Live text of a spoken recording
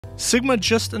Sigma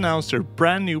just announced their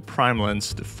brand new prime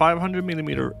lens, the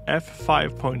 500mm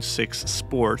f5.6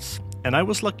 Sports, and I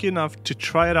was lucky enough to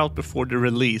try it out before the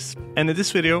release. And in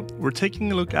this video, we're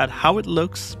taking a look at how it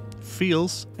looks,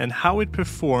 feels, and how it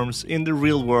performs in the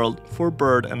real world for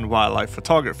bird and wildlife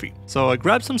photography. So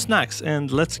grab some snacks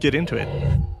and let's get into it.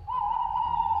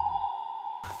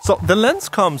 So the lens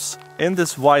comes in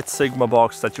this white Sigma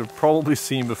box that you've probably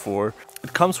seen before.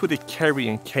 It comes with a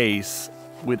carrying case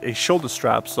with a shoulder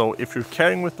strap, so if you're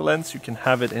carrying with the lens you can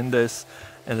have it in this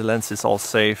and the lens is all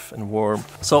safe and warm.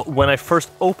 So when I first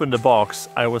opened the box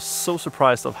I was so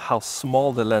surprised of how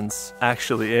small the lens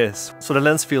actually is. So the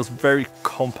lens feels very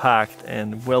compact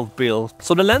and well built.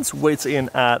 So the lens weighs in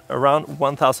at around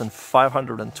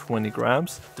 1,520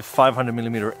 grams. The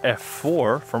 500mm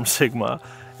f4 from Sigma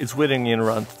is weighing in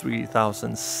around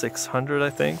 3,600 I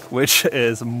think, which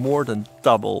is more than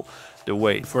double the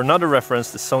weight. For another reference,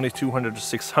 the Sony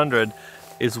 200-600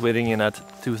 is weighing in at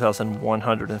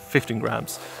 2,115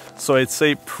 grams. So it's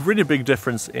a pretty big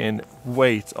difference in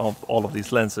weight of all of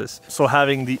these lenses. So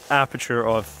having the aperture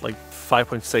of like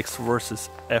 5.6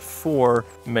 versus f4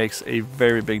 makes a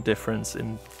very big difference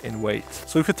in weight.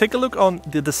 So if you take a look on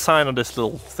the design of this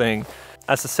little thing,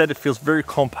 as I said, it feels very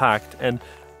compact, and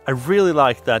I really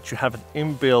like that you have an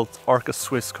inbuilt Arca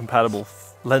Swiss compatible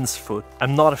lens foot.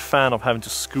 I'm not a fan of having to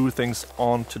screw things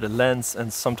onto the lens,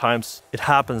 and sometimes it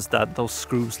happens that those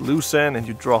screws loosen and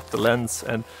you drop the lens,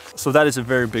 and so that is a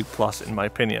very big plus in my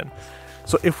opinion.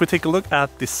 So if we take a look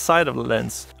at the side of the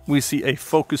lens, we see a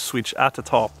focus switch at the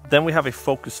top. Then we have a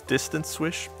focus distance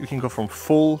switch. You can go from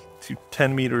full to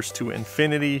 10 meters to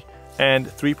infinity, and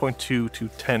 3.2 to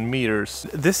 10 meters.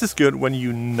 This is good when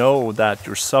you know that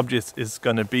your subject is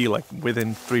gonna be like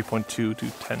within 3.2 to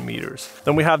 10 meters.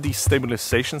 Then we have the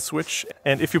stabilization switch,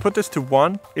 and if you put this to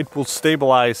 1, it will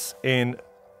stabilize in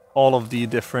all of the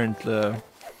different,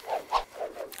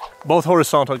 both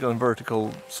horizontal and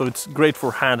vertical, so it's great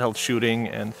for handheld shooting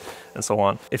and so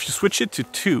on. If you switch it to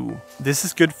 2, this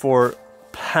is good for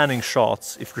panning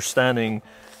shots if you're standing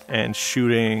and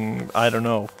shooting, I don't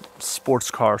know, sports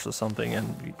cars or something,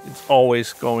 and it's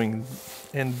always going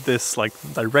in this like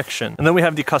direction. And then we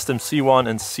have the custom C1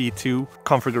 and C2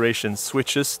 configuration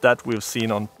switches that we've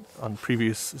seen on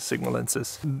previous Sigma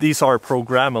lenses. These are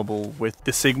programmable with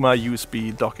the Sigma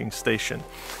USB docking station,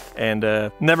 and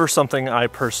never something I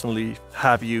personally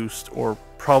have used or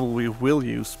probably will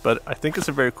use, but I think it's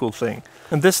a very cool thing.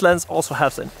 And this lens also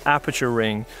has an aperture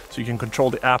ring, so you can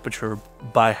control the aperture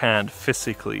by hand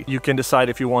physically. You can decide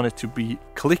if you want it to be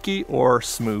clicky or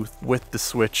smooth with the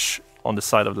switch on the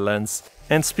side of the lens.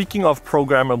 And speaking of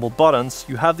programmable buttons,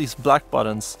 you have these black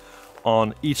buttons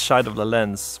on each side of the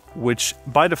lens, which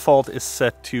by default is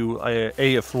set to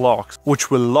AF locks, which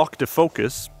will lock the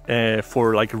focus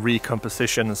for like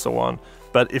recomposition and so on.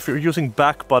 But if you're using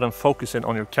back button focusing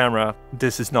on your camera,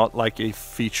 this is not like a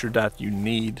feature that you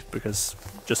need, because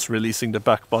just releasing the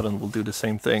back button will do the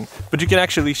same thing. But you can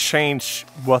actually change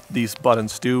what these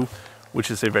buttons do,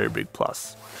 which is a very big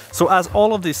plus. So as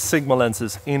all of these Sigma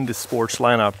lenses in the sports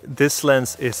lineup, this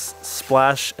lens is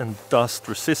splash and dust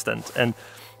resistant, and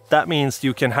that means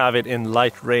you can have it in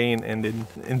light rain and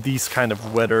in these kind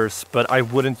of weathers, but I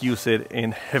wouldn't use it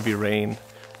in heavy rain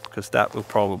because that will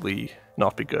probably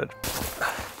not be good.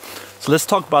 So let's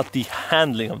talk about the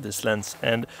handling of this lens,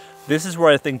 and this is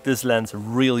where I think this lens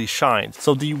really shines.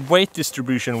 So the weight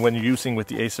distribution when you're using with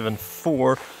the A7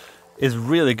 IV is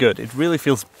really good. It really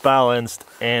feels balanced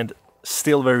and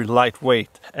still very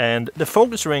lightweight, and the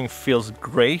focus ring feels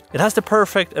great. It has the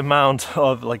perfect amount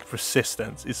of like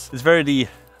resistance. It's very the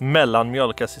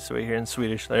mellanmjölk, as it's here in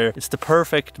Swedish there. It's the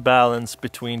perfect balance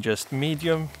between just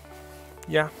medium.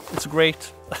 Yeah, it's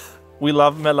great. We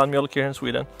love mellanmjölk here in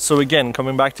Sweden. So again,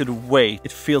 coming back to the weight,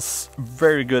 it feels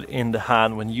very good in the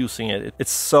hand when using it.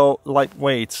 It's so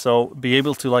lightweight, so be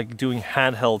able to like doing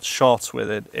handheld shots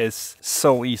with it is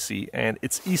so easy, and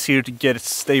it's easier to get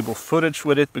stable footage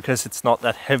with it because it's not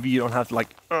that heavy. You don't have to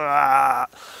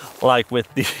like with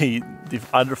the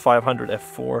other 500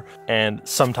 f4 and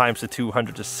sometimes the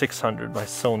 200-600 by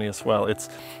Sony as well.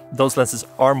 Those lenses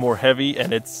are more heavy,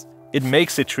 and it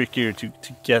makes it trickier to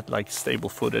get like stable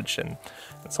footage and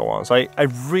so on. So I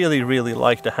really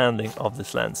like the handling of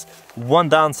this lens. One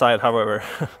downside, however,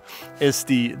 is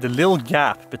the little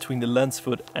gap between the lens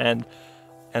foot and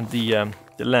the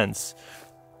lens.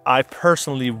 I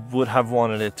personally would have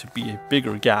wanted it to be a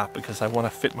bigger gap because I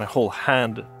want to fit my whole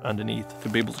hand underneath to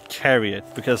be able to carry it,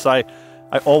 because I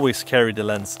always carry the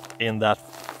lens in that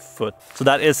foot. So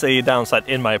that is a downside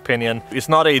in my opinion. It's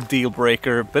not a deal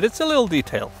breaker, but it's a little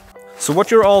detail. So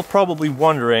what you're all probably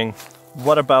wondering,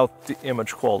 what about the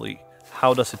image quality?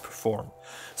 how does it perform?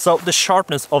 So the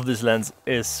sharpness of this lens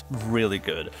is really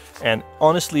good, and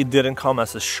honestly didn't come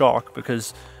as a shock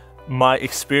because my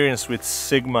experience with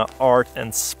Sigma art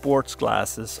and sports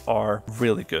glasses are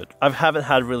really good. I haven't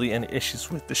had really any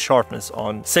issues with the sharpness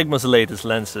on Sigma's latest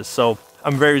lenses, so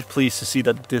I'm very pleased to see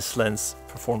that this lens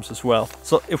performs as well.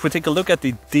 So if we take a look at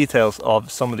the details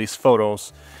of some of these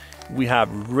photos, we have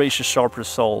razor sharp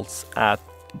results at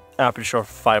aperture of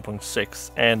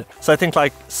 5.6, and so I think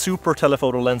like super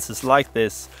telephoto lenses like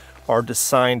this are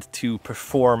designed to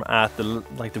perform at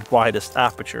the widest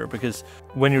aperture, because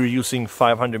when you're using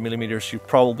 500mm, you're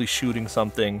probably shooting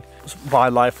something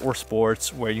wildlife or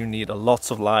sports where you need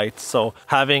lots of light. So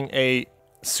having a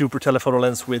super telephoto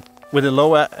lens with a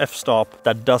low f-stop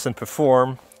that doesn't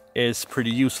perform is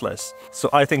pretty useless. So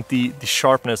I think the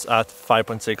sharpness at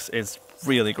 5.6 is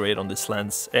really great on this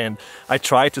lens, and I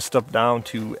tried to stop down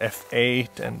to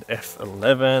f8 and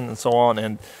f11 and so on,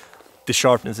 and the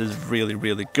sharpness is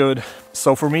really good.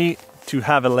 So for me to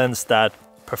have a lens that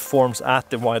performs at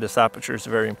the widest aperture is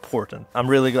very important. I'm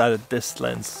really glad that this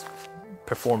lens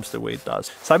performs the way it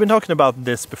does. So I've been talking about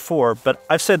this before, but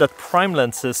I've said that prime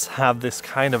lenses have this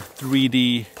kind of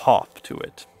 3D pop to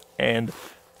it, and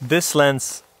this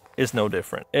lens is no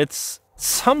different. It's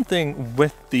something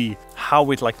with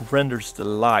how it renders the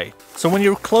light. So when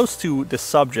you're close to the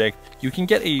subject, you can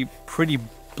get a pretty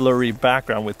blurry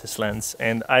background with this lens,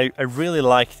 and I really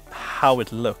like how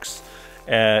it looks.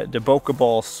 The bokeh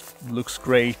balls looks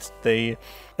great. They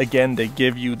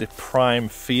give you the prime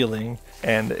feeling,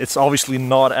 and it's obviously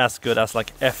not as good as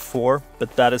like f4,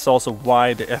 but that is also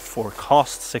why the f4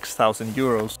 costs 6,000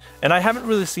 euros. And I haven't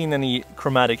really seen any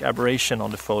chromatic aberration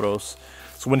on the photos.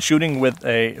 So when shooting with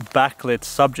a backlit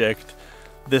subject,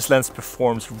 this lens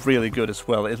performs really good as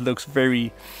well. It looks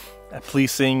very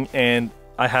pleasing, and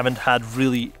I haven't had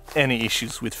really any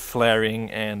issues with flaring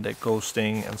and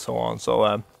ghosting and so on.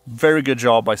 So very good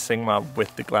job by Sigma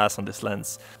with the glass on this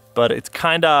lens. But it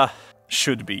kinda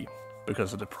should be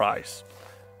because of the price.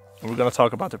 And we're gonna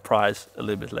talk about the price a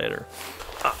little bit later.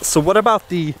 So what about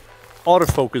the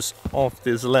autofocus of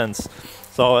this lens?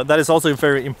 So that is also a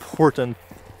very important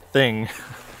thing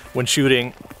when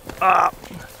shooting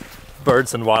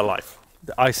birds and wildlife.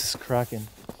 The ice is cracking.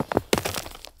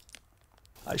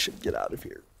 I should get out of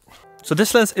here. So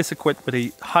this lens is equipped with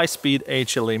a high-speed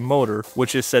HLA motor,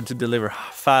 which is said to deliver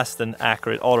fast and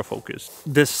accurate autofocus.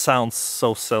 This sounds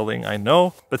so selling, I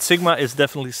know, but Sigma is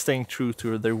definitely staying true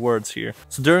to their words here.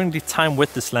 So during the time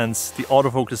with this lens, the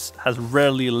autofocus has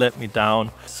rarely let me down.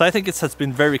 So I think it has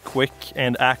been very quick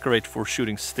and accurate for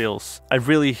shooting stills. I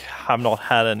really have not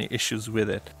had any issues with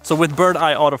it. So with bird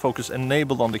eye autofocus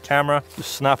enabled on the camera, you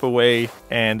snap away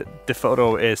and the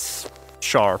photo is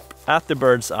sharp. At the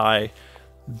bird's eye,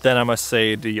 then I must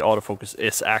say the autofocus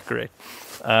is accurate.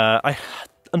 I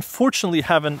unfortunately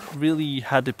haven't really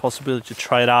had the possibility to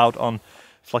try it out on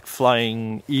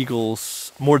flying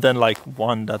eagles, more than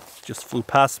one that just flew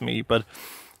past me, but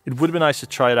it would be nice to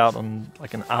try it out on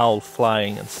an owl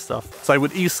flying and stuff. So I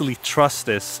would easily trust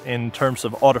this in terms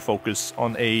of autofocus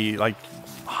on a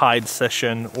hide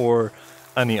session or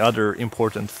any other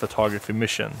important photography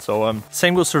mission. So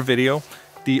same goes for video.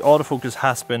 The autofocus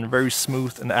has been very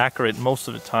smooth and accurate most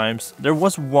of the times. There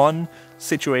was one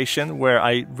situation where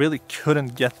I really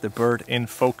couldn't get the bird in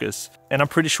focus, and I'm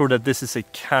pretty sure that this is a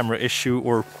camera issue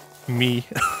or me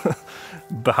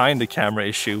behind the camera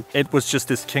issue. It was just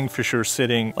this kingfisher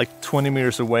sitting 20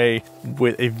 meters away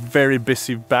with a very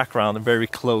busy background very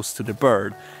close to the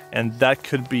bird, and that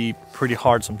could be pretty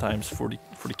hard sometimes for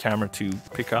the camera to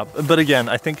pick up. But again,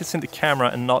 I think it's in the camera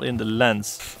and not in the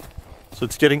lens. So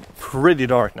it's getting pretty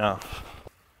dark now.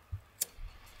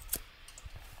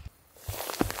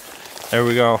 There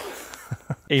we go.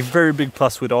 A very big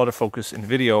plus with autofocus in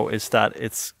video is that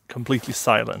it's completely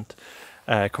silent.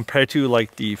 Compared to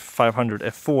the 500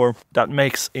 f4 that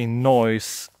makes a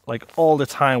noise all the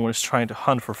time when it's trying to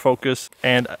hunt for focus.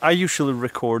 And I usually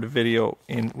record video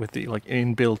with the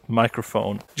inbuilt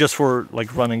microphone just for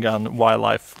running gun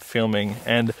wildlife filming,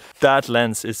 and that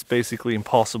lens is basically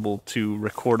impossible to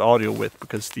record audio with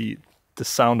because the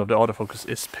sound of the autofocus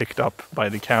is picked up by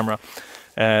the camera.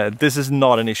 This is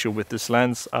not an issue with this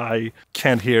lens. I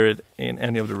can't hear it in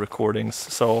any of the recordings,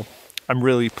 so I'm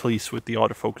really pleased with the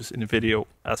autofocus in the video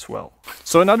as well.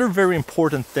 So another very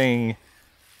important thing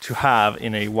to have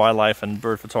in a wildlife and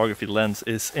bird photography lens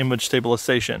is image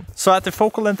stabilization. So at the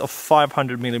focal length of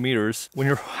 500mm, when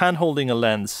you're hand holding a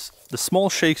lens, the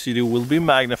small shakes you do will be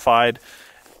magnified,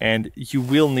 and you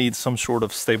will need some sort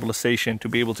of stabilization to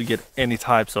be able to get any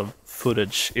types of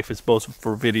footage, if it's both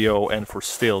for video and for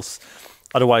stills.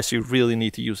 Otherwise, you really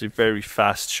need to use a very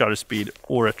fast shutter speed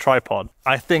or a tripod.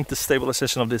 I think the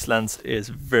stabilization of this lens is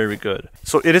very good.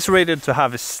 So it is rated to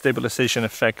have a stabilization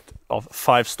effect of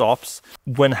 5 stops.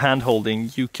 When hand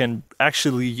holding, you can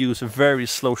actually use very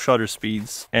slow shutter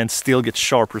speeds and still get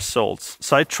sharp results.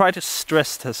 So I tried to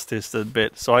stress test this a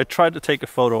bit. So I tried to take a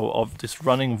photo of this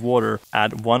running water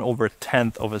at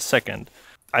 1/10 of a second.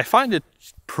 I find it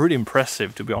pretty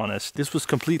impressive, to be honest. This was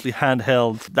completely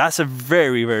handheld. That's a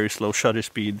very, very slow shutter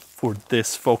speed for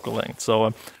this focal length.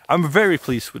 So I'm very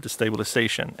pleased with the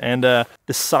stabilization. And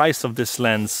the size of this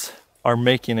lens are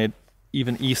making it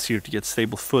even easier to get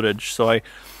stable footage. So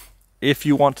if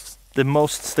you want the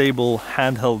most stable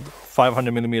handheld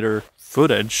 500mm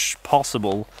footage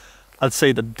possible, I'd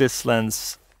say that this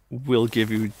lens will give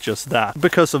you just that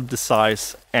because of the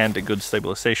size and the good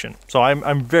stabilization. So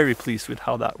I'm very pleased with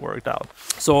how that worked out.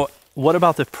 So what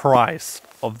about the price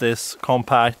of this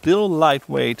compact little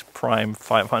lightweight prime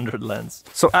 500 lens?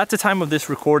 So at the time of this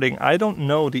recording, I don't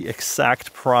know the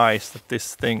exact price that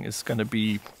this thing is going to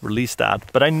be released at,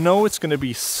 but I know it's going to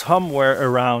be somewhere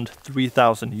around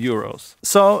 3,000 euros.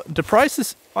 So the price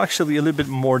is actually a little bit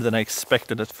more than I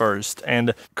expected at first,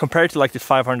 and compared to like the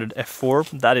 500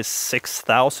 f4, that is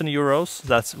 6,000 euros.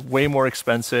 That's way more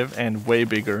expensive and way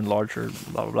bigger and larger,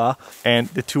 blah blah blah. And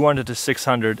the 200 to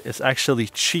 600 is actually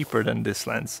cheaper than this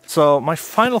lens. So my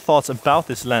final thoughts about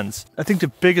this lens: I think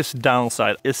the biggest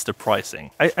downside is the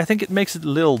pricing. I think it makes it a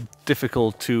little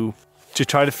difficult to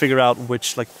try to figure out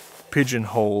which like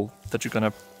pigeonhole that you're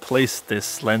gonna place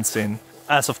this lens in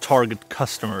as of target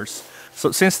customers.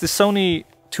 So since the Sony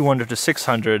 200 to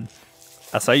 600,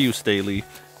 as I use daily,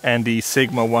 and the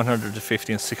Sigma 100 to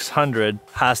 50 and 600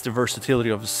 has the versatility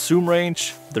of a zoom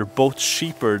range, they're both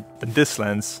cheaper than this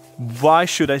lens. Why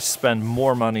should I spend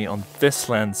more money on this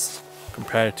lens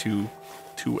compared to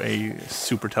a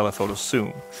super telephoto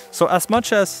zoom? So as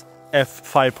much as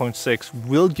f5.6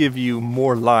 will give you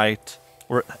more light,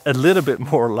 or a little bit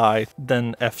more light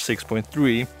than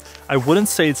f6.3, I wouldn't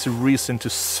say it's a reason to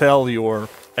sell your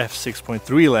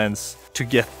f6.3 lens to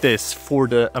get this for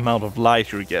the amount of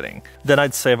light you're getting. Then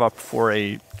I'd save up for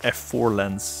a f4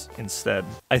 lens instead.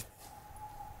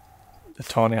 The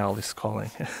Tawny Owl is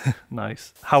calling.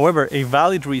 Nice. However, a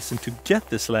valid reason to get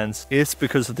this lens is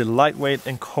because of the lightweight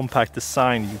and compact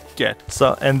design you get.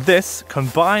 So, and this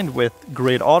combined with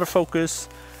great autofocus,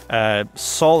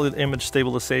 solid image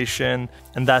stabilization,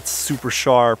 and that super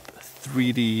sharp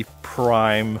 3D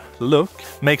prime look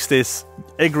makes this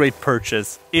a great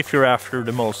purchase if you're after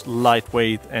the most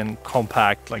lightweight and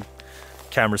compact like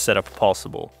camera setup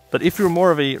possible. But if you're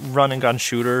more of a run and gun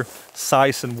shooter,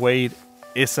 size and weight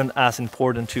isn't as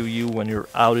important to you when you're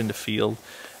out in the field,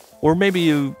 or maybe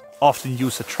you often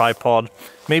use a tripod,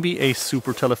 maybe a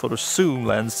super telephoto zoom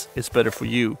lens is better for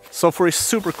you. So for a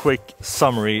super quick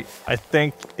summary, I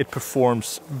think it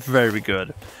performs very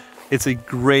good. It's a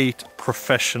great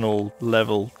professional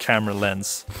level camera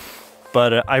lens,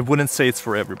 but I wouldn't say it's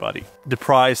for everybody. The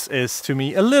price is, to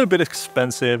me, a little bit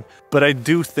expensive, but I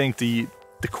do think the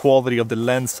quality of the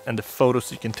lens and the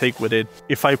photos you can take with it,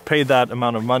 if I paid that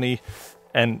amount of money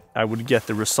and I would get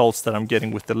the results that I'm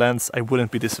getting with the lens, I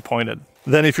wouldn't be disappointed.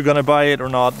 Then if you're gonna buy it or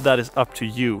not, that is up to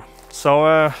you. So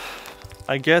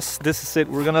I guess this is it.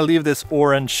 We're gonna leave this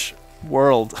orange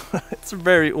world. It's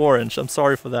very orange, I'm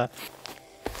sorry for that.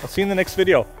 I'll see you in the next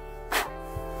video.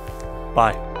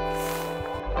 Bye.